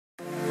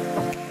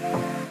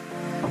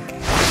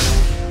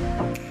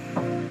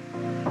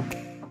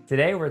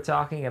Today we're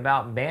talking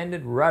about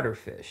banded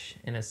rudderfish,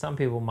 and as some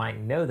people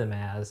might know them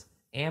as,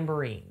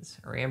 amberines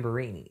or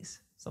amberines,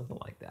 something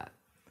like that.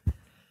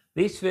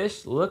 These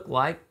fish look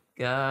like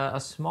a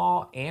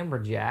small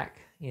amberjack.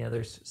 You know,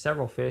 there's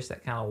several fish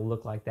that kind of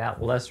look like that: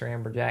 lesser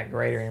amberjack,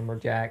 greater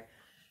amberjack,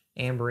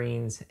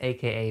 amberines,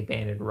 aka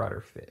banded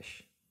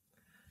rudderfish.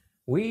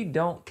 We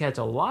don't catch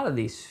a lot of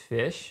these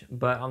fish,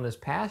 but on this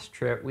past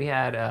trip we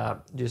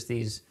had just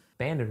these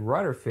banded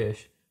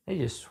rudderfish. They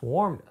just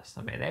swarmed us.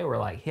 I mean, they were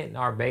like hitting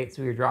our baits.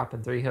 We were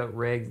dropping 3-hook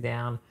rigs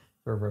down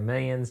for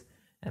vermilions,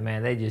 and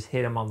man, they just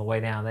hit them on the way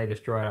down. They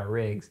destroyed our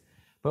rigs,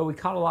 but we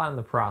caught a lot in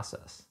the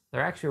process.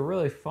 They're actually a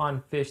really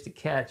fun fish to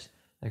catch.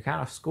 They're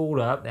kind of schooled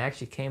up. They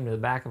actually came to the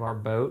back of our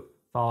boat,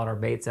 followed our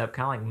baits up,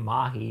 kind of like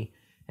mahi,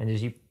 and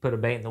just you put a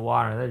bait in the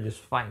water and they're just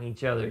fighting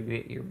each other to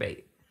get your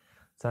bait.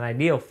 It's an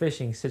ideal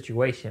fishing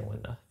situation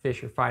when the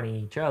fish are fighting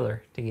each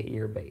other to get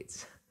your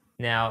baits.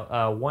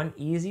 Now, one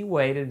easy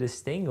way to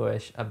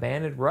distinguish a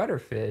banded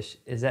rudderfish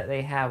is that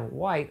they have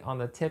white on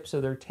the tips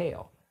of their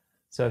tail.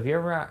 So if you're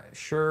ever not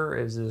sure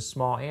is it a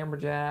small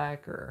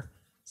amberjack or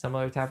some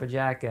other type of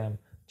jack,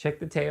 check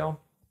the tail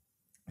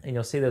and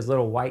you'll see those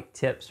little white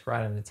tips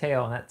right on the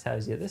tail, and that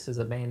tells you this is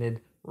a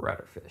banded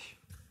rudderfish.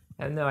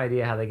 I have no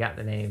idea how they got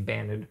the name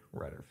banded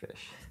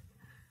rudderfish.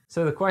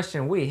 So the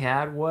question we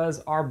had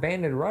was, are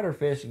banded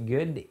rudderfish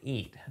good to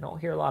eat? I don't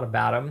hear a lot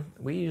about them.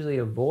 We usually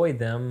avoid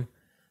them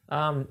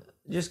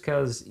just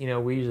because, you know,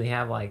 we usually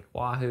have like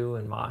wahoo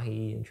and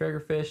mahi and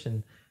triggerfish,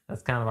 and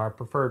that's kind of our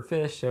preferred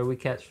fish. So we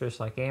catch fish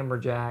like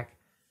amberjack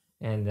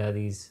and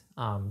these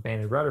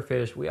banded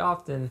rudderfish. We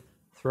often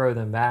throw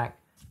them back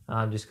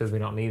just because we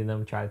don't need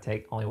them, try to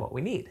take only what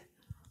we need.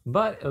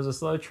 But it was a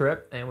slow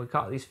trip and we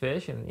caught these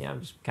fish, and yeah,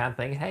 I'm just kind of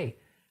thinking, hey,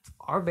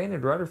 are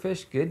banded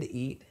rudderfish good to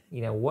eat?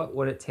 You know, what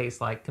would it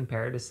taste like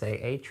compared to, say,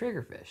 a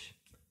triggerfish?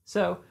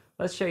 So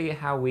let's show you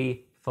how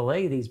we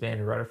fillet these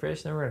banded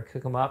rudderfish, then we're going to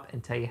cook them up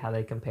and tell you how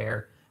they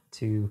compare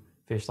to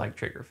fish like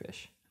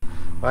triggerfish.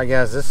 Alright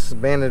guys, this is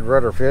banded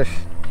rudderfish.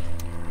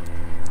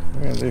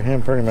 We're going to do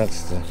him pretty much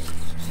the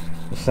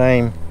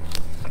same.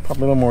 Probably a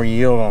little more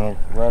yield on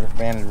the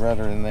banded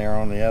rudder than there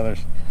on the others.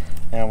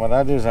 Now what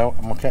I do is I'm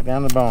going to cut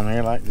down the bone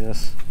here like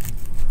this.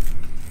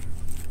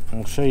 I'm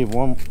going to show you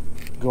one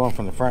going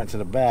from the front to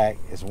the back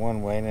is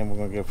one way, and then we're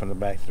going to go from the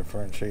back to the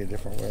front and show you a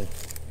different way.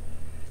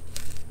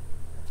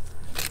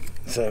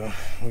 So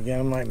we got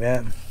them like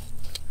that.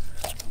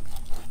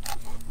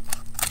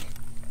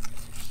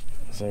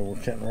 So we're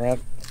cutting right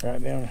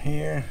down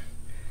here,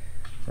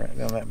 right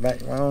down that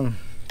backbone.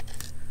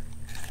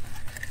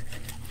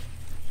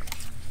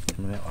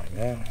 Coming out like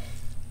that.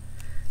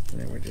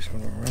 And then we're just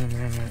going to run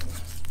around that.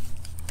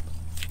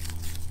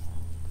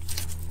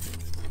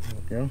 There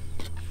we go.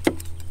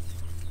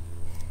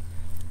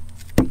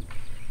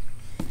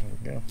 There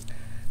we go.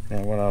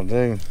 Now what I'll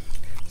do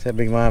is that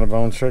big line of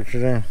bone structure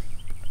there.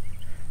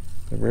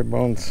 The rib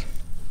bones,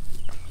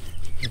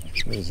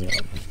 what is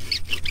that?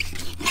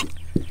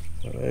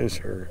 So those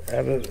are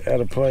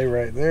out of play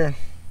right there.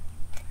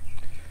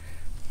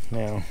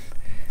 Now,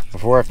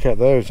 before I cut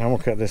those, I'm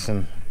gonna cut this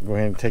and go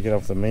ahead and take it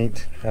off the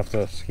meat, off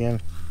the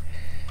skin.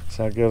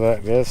 So I go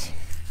like this.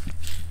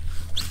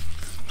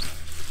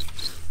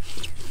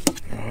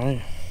 All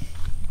right.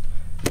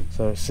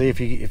 So see if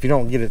you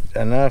don't get it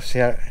enough. See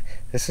how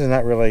this is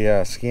not really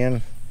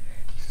skin.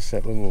 It's just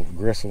that little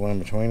gristle in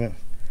between it.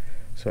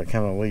 So it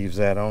kind of leaves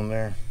that on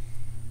there.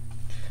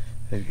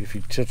 If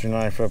you tilt your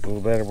knife up a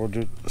little better,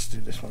 let's do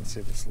this one,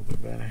 see if it's a little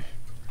bit better.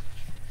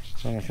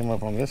 So I'm gonna come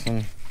up on this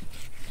one.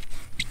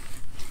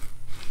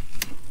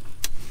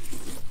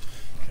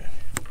 Okay.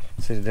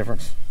 See the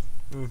difference?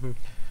 Mm-hmm.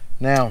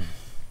 Now,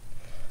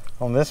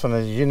 on this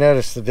one, you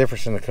notice the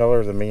difference in the color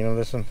of the meat on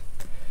this one?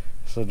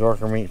 It's a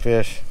darker meat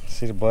fish.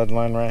 See the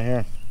bloodline right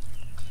here?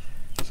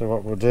 So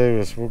what we'll do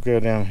is we'll go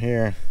down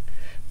here.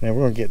 Now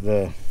we're gonna get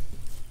the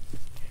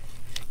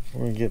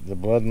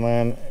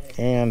bloodline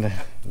and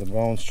the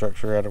bone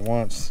structure out at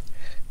once.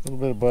 A little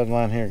bit of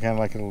bloodline here, kind of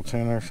like a little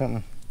tuna or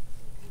something.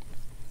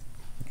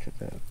 Cut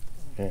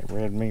that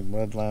red meat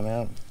bloodline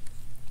out.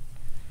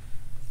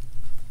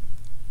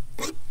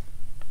 There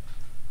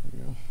you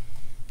go.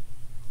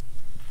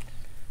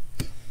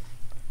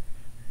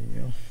 There you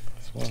go.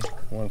 That's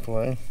one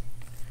fillet.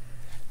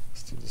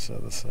 Let's do this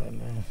other side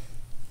now.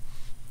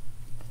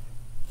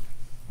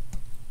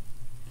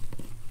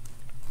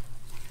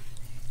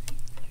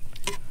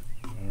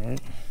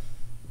 Alright.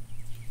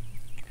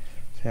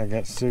 See,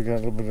 I still got a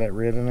little bit of that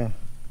red in there.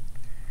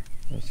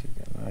 Let's see,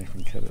 got a knife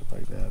and cut it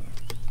like that.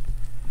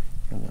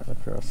 Come right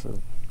across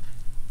the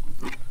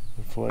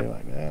fillet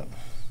like that.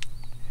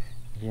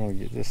 You want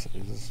to get this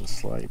a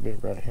slight bit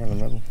right here in the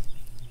middle.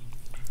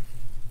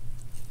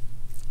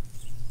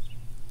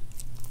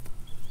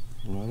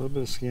 And a little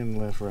bit of skin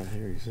left right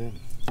here, you see it?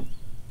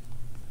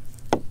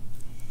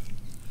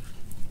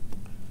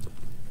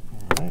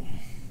 Alright.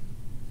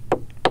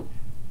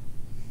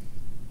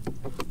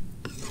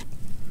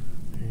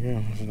 There you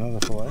go, there's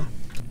another fillet.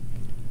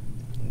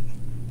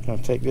 Kind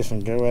of take this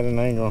and go at an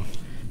angle.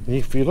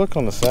 If you look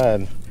on the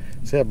side,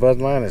 See that bud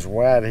line is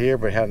wide here,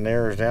 but how it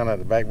narrows down at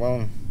the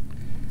backbone.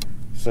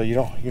 So you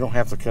don't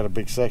have to cut a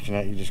big section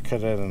out. You just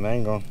cut it at an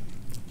angle,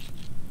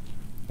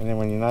 and then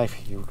when you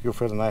knife, you'll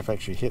feel the knife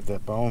actually hit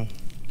that bone.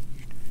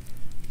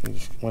 And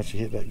just once you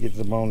hit that, get to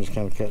the bone, just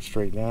kind of cut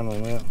straight down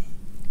on that.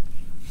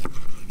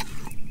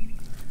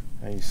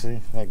 Now you see,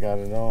 that got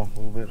it all a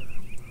little bit.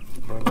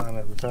 Bud line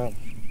at the top.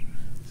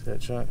 See that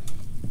chunk?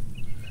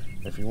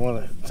 If you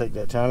want to take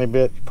that tiny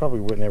bit, you probably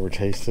wouldn't ever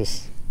taste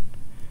this.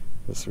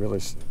 It's really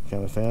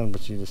kind of thin,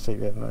 but you just take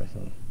that knife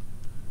and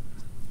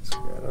just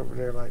right over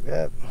there like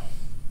that.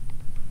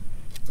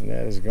 And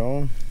that is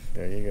gone.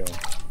 There you go.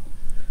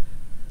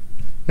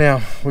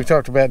 Now, we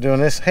talked about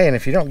doing this. Hey, and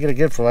if you don't get a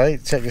good fillet,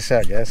 check this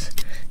out, guys.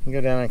 You can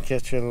go down and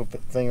catch your little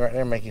thing right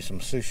there and make you some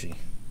sushi. A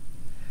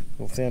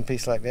little thin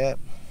piece like that.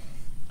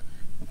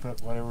 And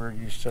put whatever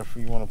stuff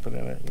you want to put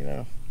in it, you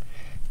know.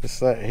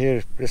 This right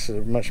here, this is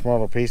a much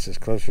smaller piece. It's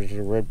closer to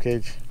the rib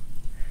cage.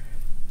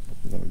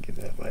 Let me get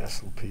that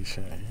last little piece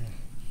right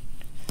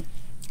here.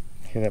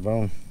 Hear that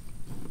bone?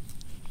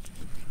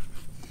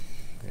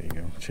 There you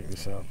go. Check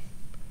this out.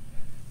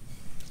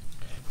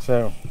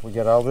 So we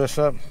got all this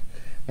up.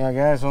 Now,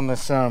 guys, on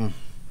this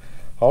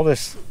all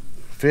this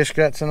fish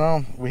guts and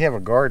all, we have a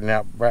garden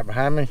out right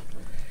behind me,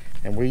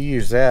 and we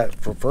use that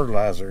for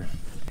fertilizer.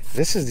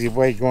 This is the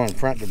way going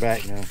front to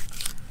back now.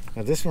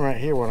 Now this one right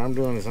here, what I'm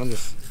doing is I'm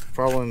just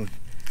following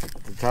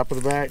the top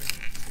of the back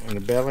and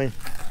the belly.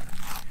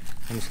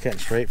 I'm just cutting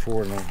straight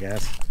forward now,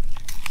 guys.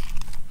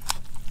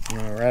 I'm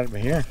gonna right up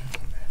here.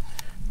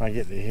 When I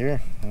get to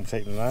here, I'm gonna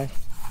take the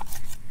knife,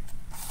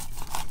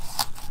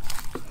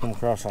 come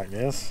across like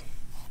this,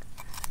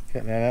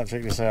 cutting that out.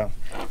 Check this out.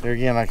 There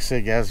again, like I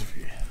said, guys, if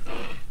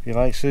you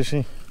like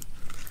sushi,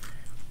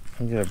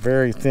 you get a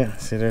very thin.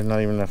 See, there's not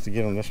even enough to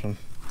get on this one,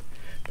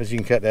 but you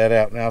can cut that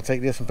out. Now I'll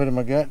take this and put it in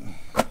my gut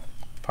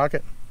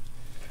pocket.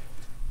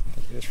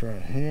 Take this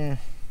right here.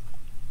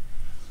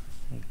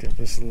 Get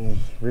this little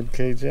rib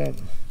cage out.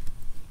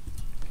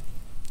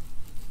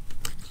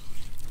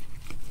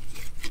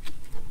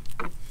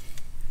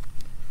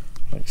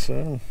 Like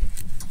so.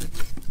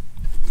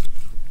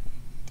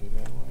 Do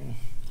that way.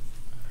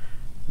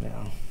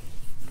 Now,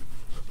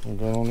 I'm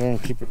going on there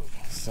and keep it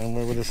the same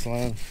way with this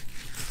line.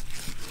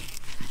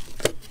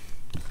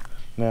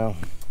 Now,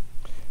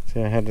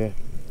 see, I had that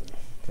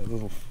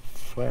little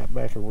flat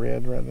back of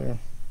red right there.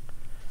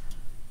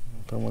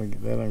 If I want to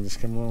get that, I can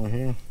just come along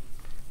here.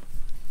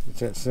 Get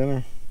that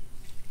center.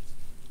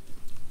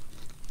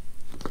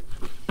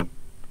 Cut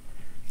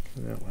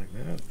it out like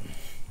that.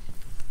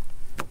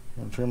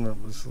 I'm trimming it up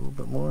just a little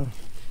bit more.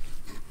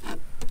 There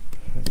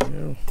we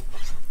go.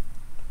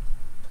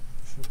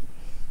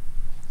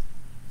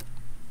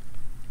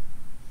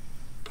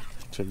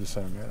 Check this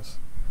out, guys.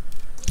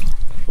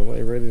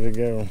 Fillet ready to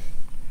go.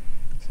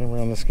 See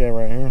around this guy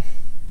right here.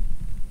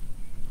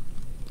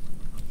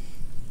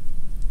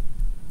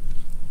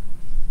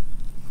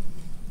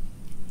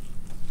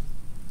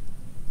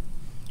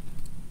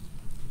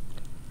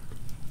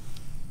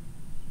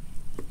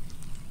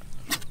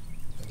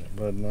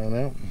 Bud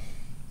line out.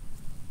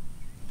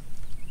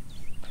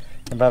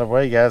 And by the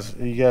way, guys,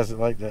 you guys that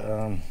like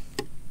to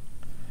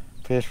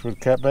fish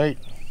with cut bait,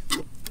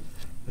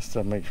 this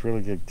stuff makes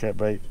really good cut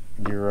bait.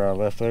 Your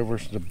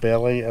leftovers, the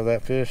belly of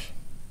that fish,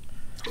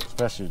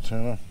 especially the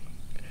tuna.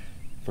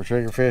 For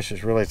triggerfish,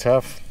 it's really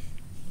tough,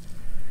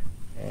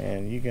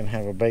 and you can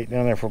have a bait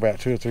down there for about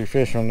 2 or 3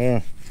 fish on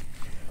there.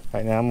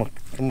 Right now, I'm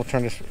gonna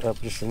turn this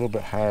up just a little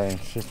bit higher and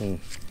see if we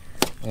can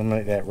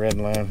eliminate that red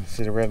line.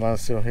 See the red line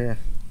still here?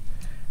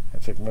 I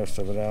took most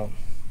of it out.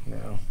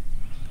 Now,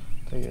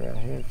 take it right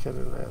here, cut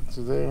it right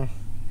to there.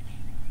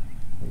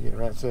 And get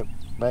right to that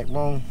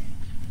backbone.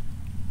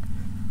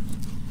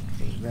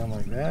 Put it down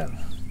like that.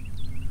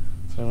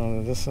 Turn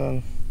on to this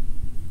side.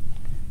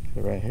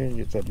 Cut it right here,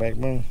 get that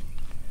backbone.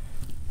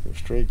 Go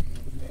straight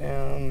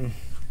down.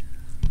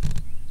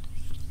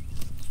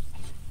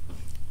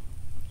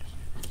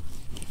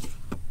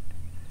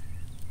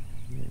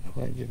 Didn't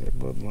quite get that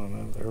blood line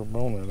out of there, or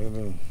bone out of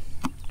there.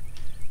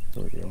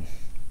 There we go.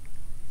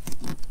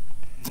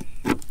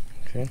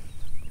 Okay,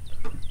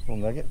 little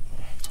nugget,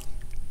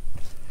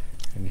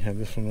 and you have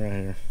this one right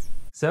here.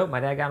 So my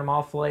dad got them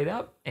all filleted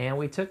up, and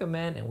we took them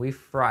in and we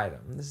fried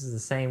them. This is the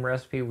same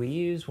recipe we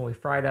used when we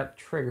fried up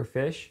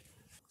triggerfish.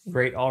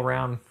 Great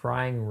all-around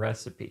frying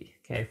recipe.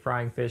 Okay,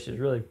 frying fish is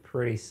really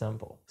pretty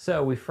simple.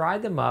 So we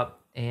fried them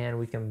up and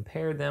we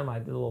compared them. I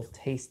did a little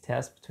taste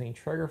test between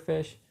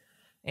triggerfish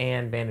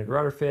and banded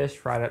rudderfish,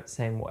 fried up the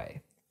same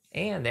way.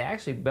 And they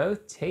actually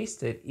both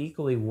tasted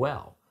equally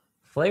well.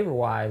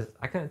 Flavor-wise,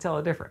 I couldn't tell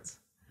a difference.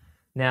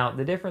 Now,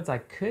 the difference I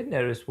could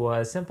notice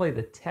was simply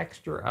the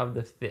texture of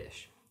the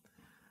fish.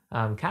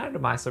 Kind of to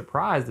my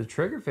surprise, the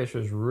triggerfish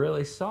was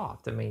really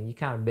soft. I mean, you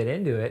kind of bit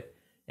into it,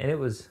 and it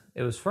was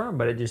firm,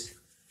 but it just,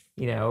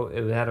 you know,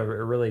 it had a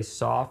really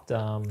soft,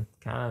 kind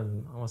of,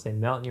 I want to say,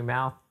 melt in your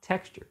mouth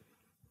texture.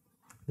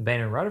 The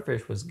banded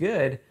rudderfish was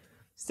good,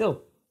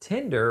 still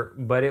tender,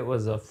 but it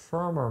was a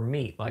firmer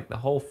meat. Like the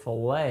whole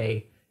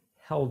fillet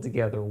held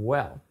together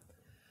well.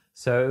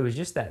 So it was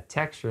just that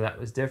texture that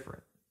was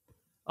different.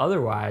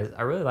 Otherwise,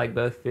 I really like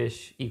both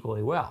fish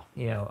equally well.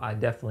 You know, I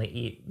definitely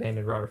eat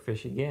banded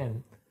rudderfish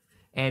again.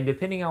 And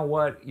depending on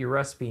what your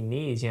recipe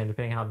needs, you know,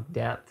 depending how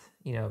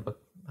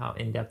how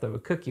in-depth of a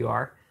cook you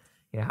are,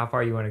 you know, how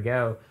far you want to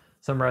go.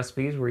 Some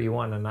recipes where you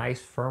want a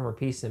nice firmer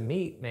piece of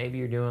meat, maybe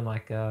you're doing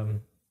like a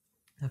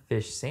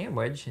fish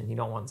sandwich and you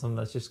don't want something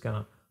that's just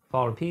gonna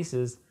fall to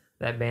pieces,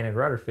 that banded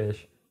rudderfish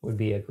would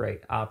be a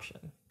great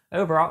option.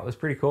 Overall, it was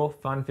pretty cool,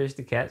 fun fish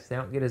to catch. They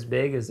don't get as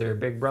big as their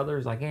big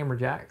brothers like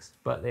amberjacks,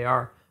 but they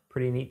are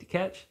pretty neat to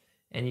catch.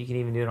 And you can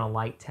even do it on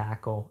light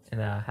tackle and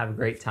have a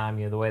great time.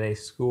 You know, the way they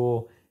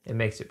school, it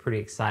makes it pretty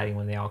exciting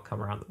when they all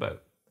come around the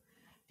boat.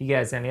 If you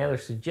guys have any other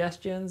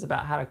suggestions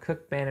about how to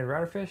cook banded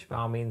rudderfish, by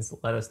all means,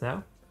 let us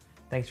know.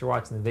 Thanks for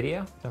watching the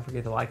video. Don't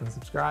forget to like and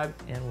subscribe,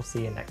 and we'll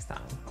see you next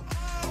time.